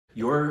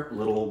Your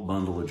little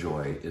bundle of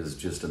joy is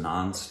just a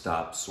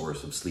non-stop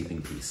source of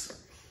sleeping peace.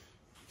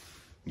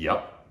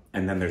 Yep.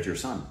 And then there's your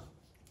son.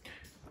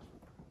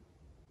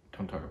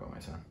 Don't talk about my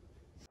son.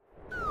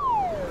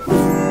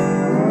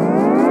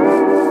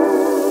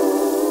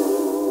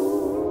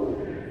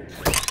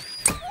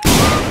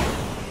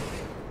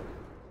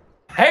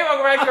 Hey,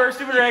 welcome back to our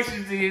Stupid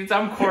Reactions.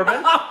 I'm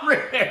Corbin. I'm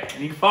Rick.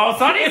 And you can follow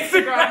us on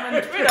Instagram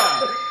and Twitter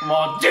for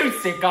more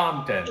juicy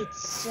content.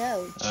 It's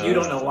so juicy. You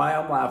don't know why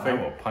I'm laughing.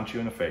 I will punch you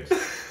in the face.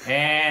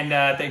 And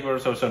thank you for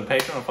so on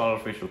Patreon and follow our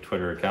official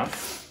Twitter account.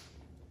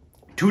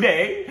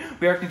 Today,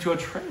 we are into a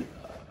trailer.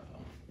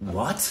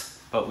 What?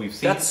 But we've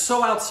seen... That's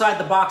so outside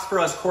the box for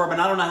us, Corbin.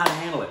 I don't know how to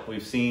handle it.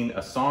 We've seen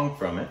a song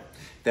from it.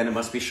 Then it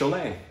must be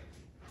Cholet.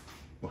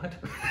 What?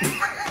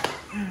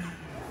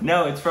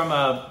 No, it's from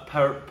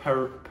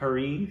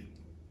Parineeta?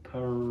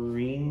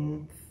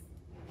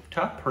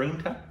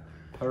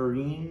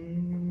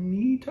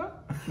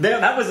 There,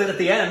 that was it at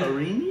the end.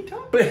 Parineeta?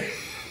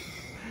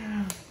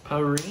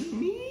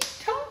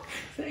 Parineeta?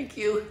 Thank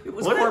you. It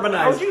was What? Corbinized.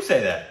 How would you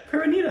say that?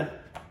 Parineeta.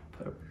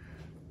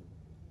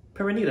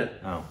 Parineeta.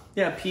 Oh.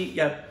 Yeah,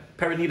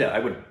 Parineeta. I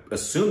would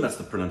assume that's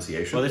the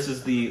pronunciation. Well, this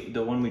is the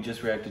one we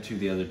just reacted to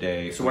the other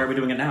day. So why are we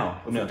doing it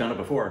now? If No. we've done it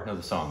before. No,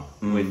 the song.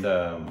 With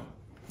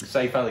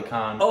Saif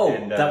Khan. Oh,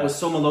 and, that was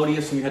so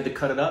melodious and you had to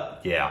cut it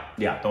up? Yeah.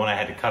 Yeah. The one I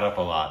had to cut up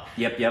a lot.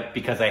 Yep.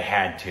 Because I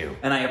had to.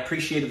 And I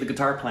appreciated the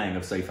guitar playing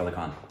of Saif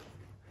Khan.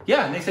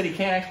 Yeah, and they said he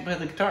can't actually play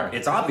the guitar.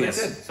 It's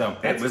obvious. So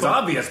it was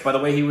obvious by the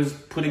way he was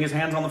putting his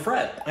hands on the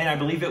fret. And I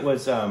believe it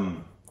was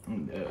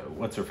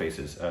what's her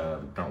faces?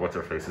 Not what's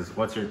her faces.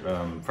 What's her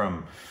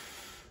from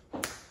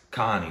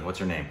Kahani? What's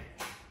her name?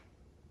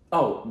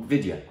 Oh,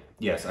 Vidya.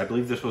 Yes, I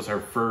believe this was her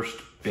first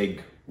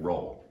big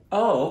role.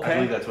 Oh, okay. I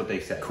believe that's what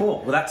they said. Cool.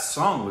 Well, that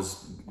song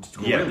was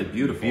really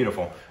beautiful.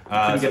 Beautiful.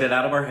 Couldn't get it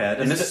out of our head.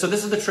 And so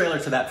this is the trailer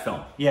to that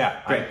film.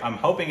 Yeah, Great. I'm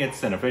hoping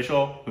it's an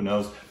official. Who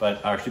knows?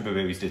 But our Stupid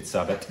Babies did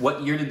sub it.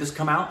 What year did this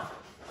come out?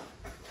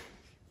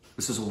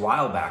 This is a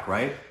while back,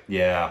 right?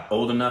 Yeah.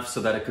 Old enough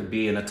so that it could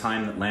be in a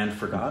time that land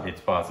forgot? It's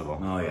possible.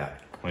 Oh, yeah.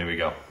 Here we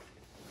go.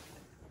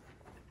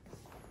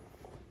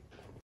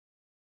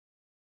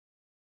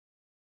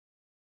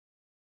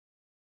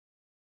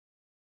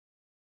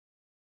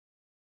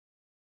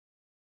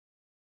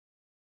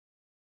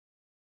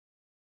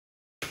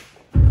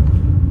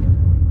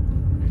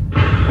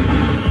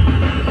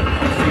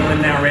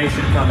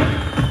 Narration coming.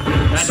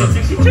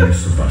 1962.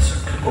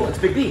 Oh, it's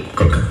Big B.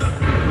 Kolkata.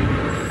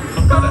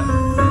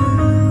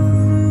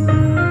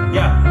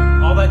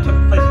 Yeah, all that took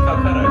place in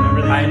Calcutta. I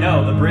remember that. I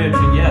know, the bridge,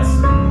 yes.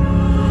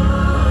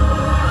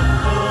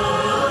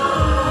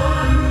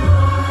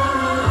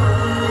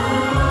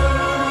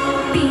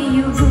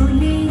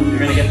 You're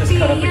gonna get this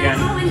cut up again.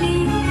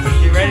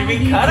 You ready to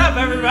be cut up,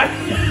 everybody?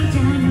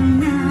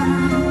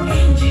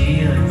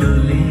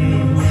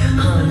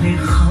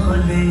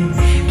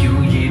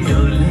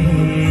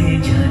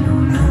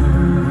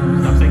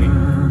 Stop singing.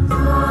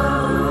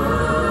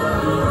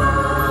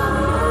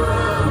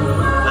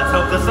 Let's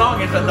hope the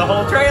song is in the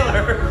whole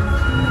trailer.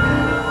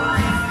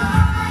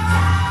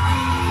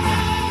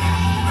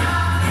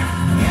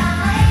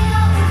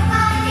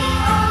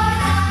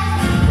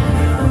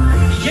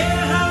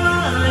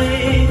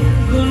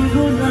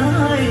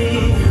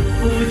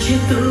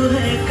 Is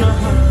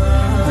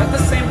that the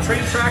same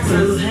train tracks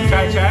as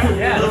Try.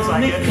 Yeah, it looks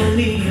like it.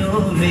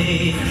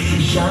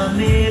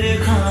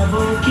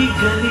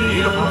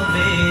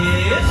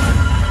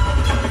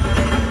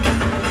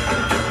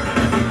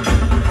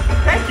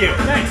 Thank you.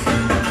 Thanks.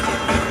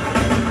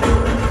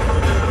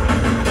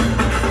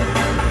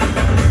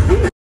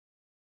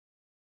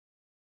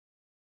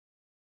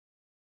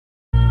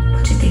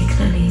 मुझे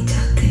देखना नहीं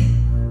चाहते,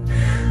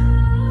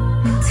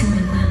 मुझसे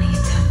मिलना नहीं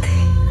चाहते,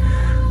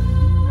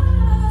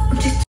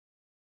 मुझे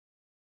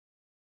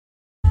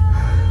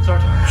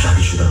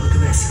शादीशुदा होते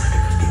हुए ऐसी बातें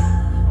करती हो।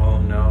 Oh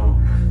no,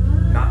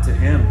 not to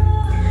him.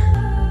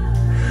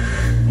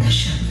 न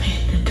शर्म है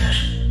न डर।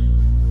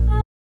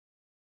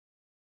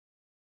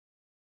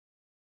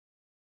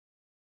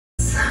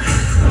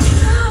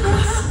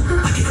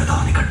 पतिव्रता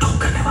होने का ढोंग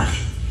करने वाली।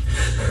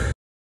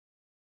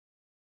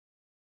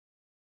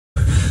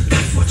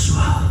 That's what you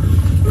are.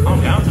 Calm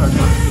down,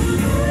 Tarzana.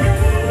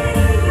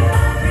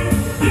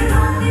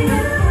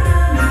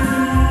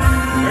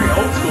 Very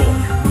old school.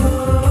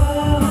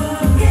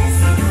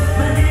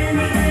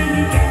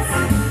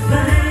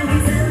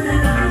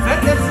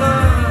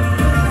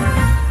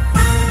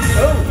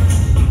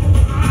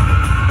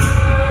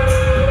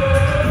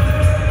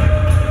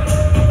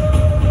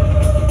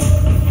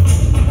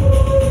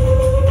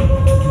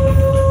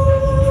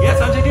 Yeah,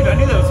 Sanjay dude. I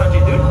knew that was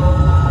Sanjay dude.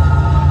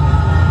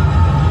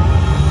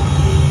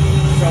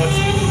 So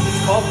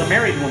it's called The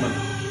Married Woman.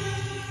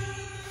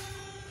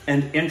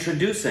 And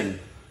introducing.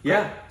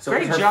 Yeah. So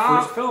Great it was her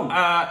job. first film.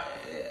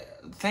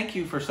 Thank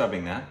you for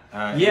subbing that.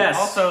 Yes.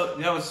 Also,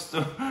 that was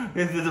the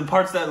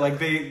parts that like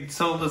they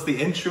told us the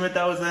instrument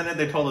that was in it.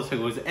 They told us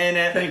who was in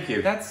it. Thank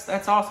you.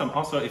 That's awesome.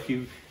 Also, if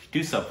you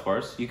do sub for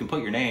us. You can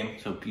put your name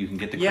so you can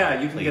get the Yeah,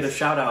 credit, you can please. get a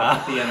shout out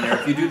at the end there.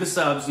 If you do the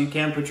subs, you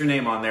can put your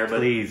name on there, but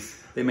Please.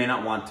 they may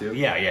not want to.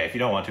 Yeah, if you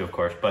don't want to, of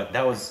course. But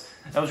that was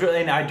really,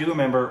 and I do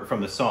remember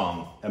from the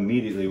song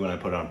immediately when I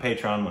put it on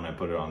Patreon, when I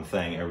put it on the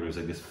thing, everybody was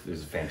like, "This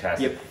is a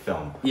fantastic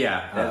film."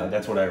 Yeah,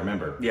 that's what I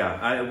remember.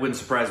 Yeah, it wouldn't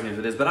surprise me if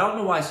it is, but I don't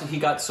know why he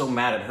got so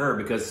mad at her,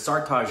 because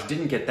Sartaj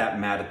didn't get that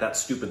mad at that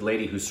stupid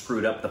lady who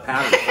screwed up the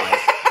pattern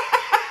twice.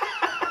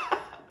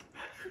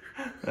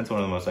 That's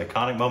one of the most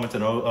iconic moments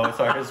in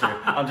OSR history.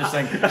 I'm just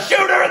saying,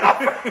 shoot her in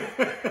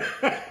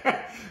the...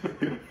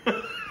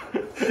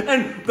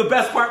 And the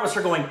best part was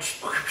her going,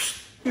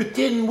 "It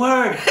didn't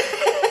work."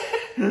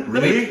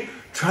 Really?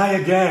 Try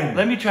again.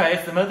 Let me try.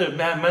 If the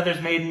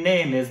mother's maiden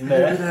name is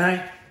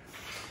Beth.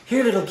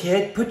 Here, little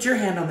kid, put your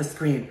hand on the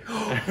screen.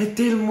 It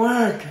didn't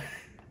work.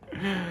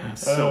 I'm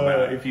so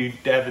mad. If you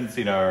haven't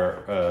seen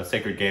our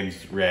Sacred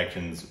Games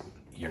reactions,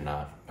 you're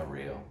not a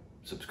real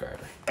subscriber.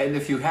 And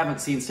if you haven't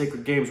seen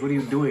Sacred Games, what are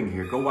you doing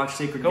here? Go watch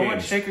Sacred Games. Go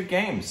watch Sacred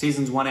Games.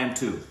 Seasons 1 and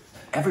 2.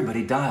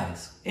 Everybody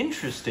dies.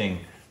 Interesting.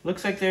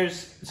 Looks like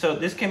there's... So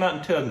this came out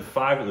in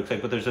 2005, it looks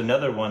like, but there's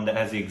another one that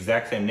has the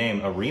exact same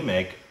name, a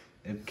remake.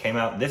 It came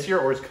out this year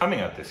or is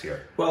coming out this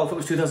year? Well, if it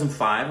was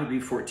 2005, it would be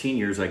 14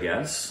 years, I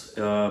guess.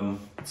 It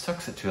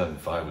sucks that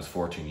 2005 was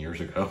 14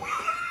 years ago.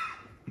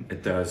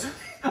 It does.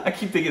 I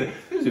keep thinking,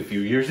 it was a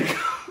few years ago.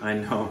 I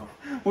know.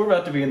 We're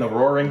about to be in the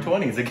roaring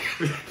 20s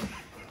again.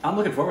 I'm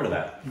looking forward to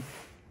that.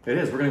 It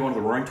is. We're going to go into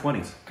the roaring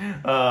 20s.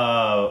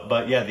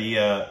 But yeah,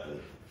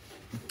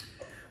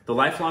 The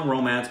lifelong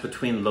romance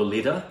between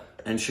Lolita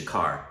and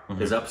Shikar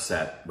is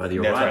upset by the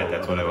arrival. That's right.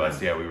 That's of what it the was.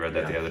 man. Yeah, we read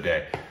that the other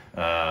day.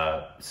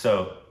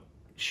 So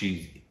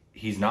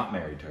he's not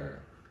married to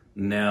her.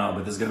 No,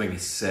 but this is going to make me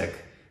sick.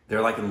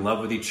 They're like in love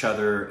with each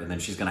other, and then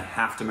she's going to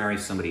have to marry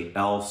somebody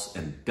else,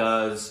 and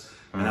does.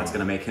 And that's going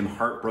to make him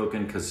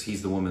heartbroken because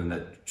he's the woman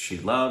that she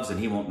loves, and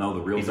he won't know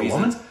the real He's a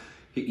reasons. woman?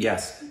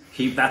 Yes.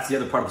 That's the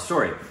other part of the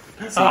story.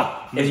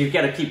 As you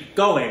got to keep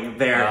going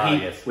there,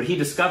 Yes. what he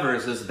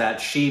discovers is that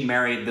she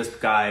married this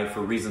guy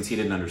for reasons he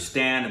didn't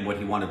understand, and what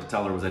he wanted to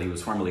tell her was that he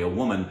was formerly a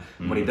woman.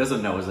 And what he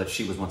doesn't know is that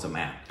she was once a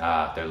man.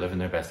 They're living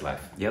their best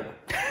life. Yep.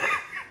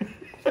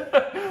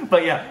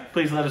 But yeah,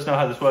 please let us know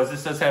how this was.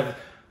 This does have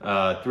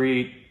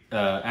 3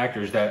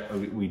 actors that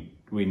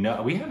we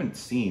know. We haven't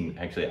seen,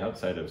 actually,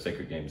 outside of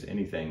Sacred Games,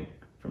 anything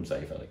from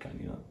Saif Ali Khan,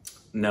 you know?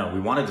 No, we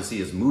wanted to see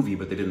his movie,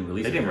 but they didn't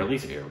release it. They didn't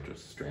release it here, which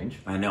was strange.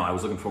 I know. I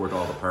was looking forward to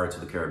all the Pirates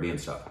of the Caribbean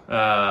stuff.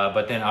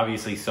 But then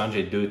obviously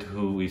Sanjay Dutt,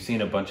 who we've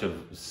seen a bunch of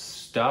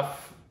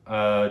stuff,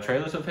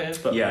 trailers of his,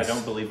 but Yes. I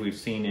don't believe we've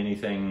seen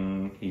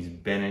anything he's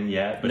been in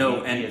yet. But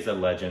No, he is a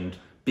legend.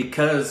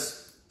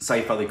 Because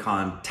Saif Ali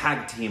Khan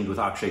tag teamed with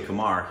Akshay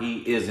Kumar, he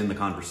is in the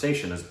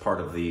conversation as part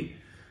of the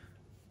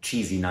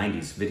cheesy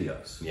 90s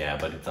videos. Yeah,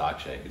 but it's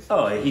Akshay.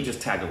 Oh, he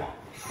just tagged along.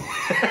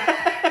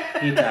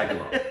 He tagged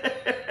along.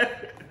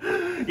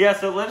 Yeah,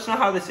 so let us know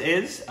how this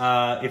is.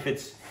 If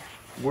it's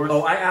worth...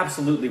 Oh, I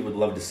absolutely would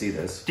love to see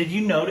this. Did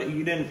you know that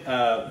you didn't...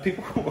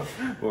 people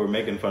were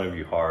making fun of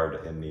you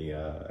hard in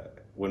the...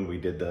 when we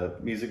did the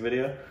music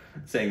video,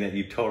 saying that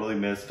you totally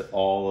missed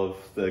all of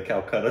the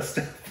Calcutta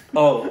stuff.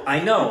 Oh, I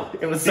know.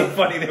 It was so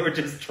funny, they were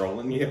just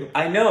trolling you.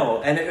 I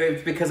know, and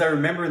it's because I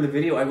remember in the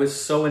video I was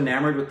so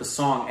enamored with the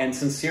song, and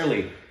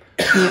sincerely,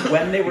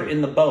 when they were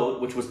in the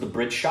boat, which was the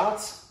bridge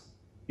shots,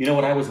 you know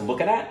what I was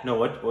looking at? No,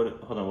 what hold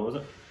on, what was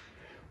it?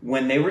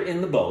 When they were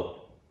in the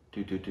boat,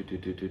 I'm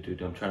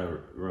trying to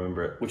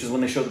remember it. which is when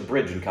they showed the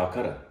bridge in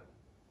Calcutta.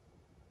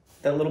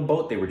 That little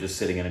boat they were just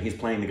sitting in, and he's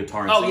playing the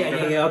guitar and singing.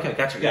 okay,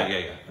 gotcha. Yeah.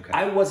 Okay.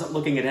 I wasn't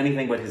looking at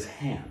anything but his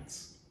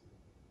hands.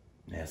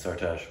 Yeah,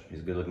 Sartaj, he's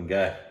a good-looking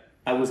guy.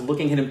 I was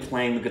looking at him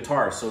playing the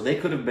guitar, so they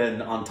could have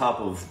been on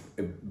top of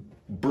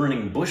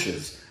burning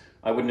bushes.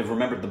 I wouldn't have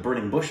remembered the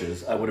burning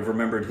bushes. I would have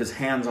remembered his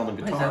hands on the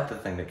Why guitar. is that the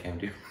thing that came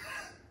to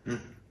you?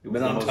 It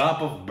was on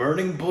top of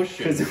burning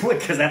bushes.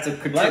 Because that's a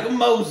Like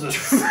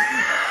Moses.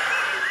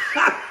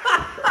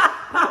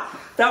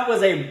 That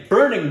was a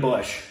burning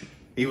bush.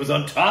 He was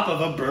on top of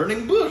a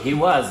burning bush. He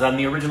was. On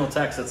the original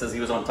text, it says he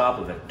was on top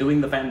of it,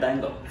 doing the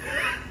fandango.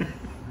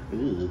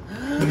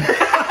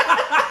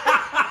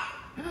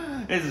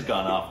 This has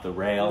gone off the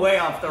rails. Way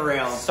off the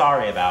rails.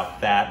 Sorry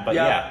about that, but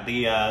Yeah.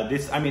 yeah,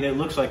 this. I mean, it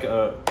looks like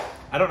a.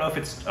 I don't know if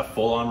it's a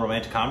full-on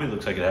romantic comedy. It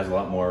looks like it has a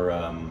lot more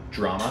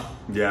drama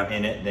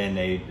in it than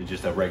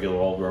just a regular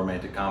old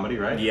romantic comedy,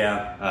 right?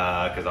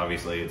 Yeah. Because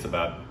obviously it's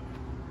about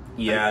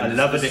Yeah. a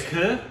love de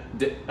coeur,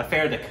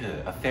 affaire de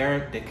coeur,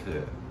 affaire de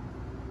coeur,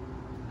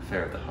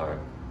 affair of the heart.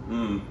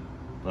 Learned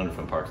it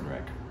from Parks and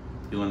Rec.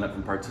 You learned that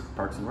from Parks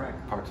and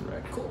Rec. Parks and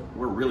Rec. Cool.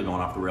 We're really going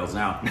off the rails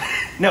now.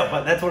 No,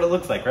 but that's what it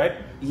looks like, right?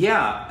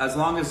 Yeah, as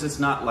long as it's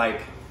not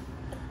like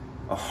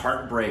a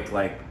heartbreak,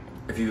 like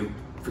if you've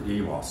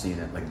all seen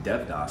it, like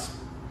Devdas.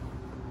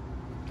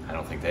 I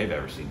don't think they've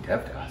ever seen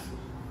Devdas.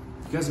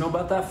 You guys know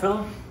about that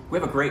film? We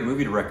have a great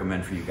movie to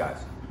recommend for you guys.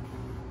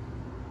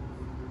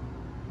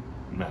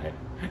 Right.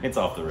 It's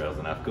off the rails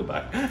enough.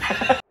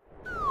 Goodbye.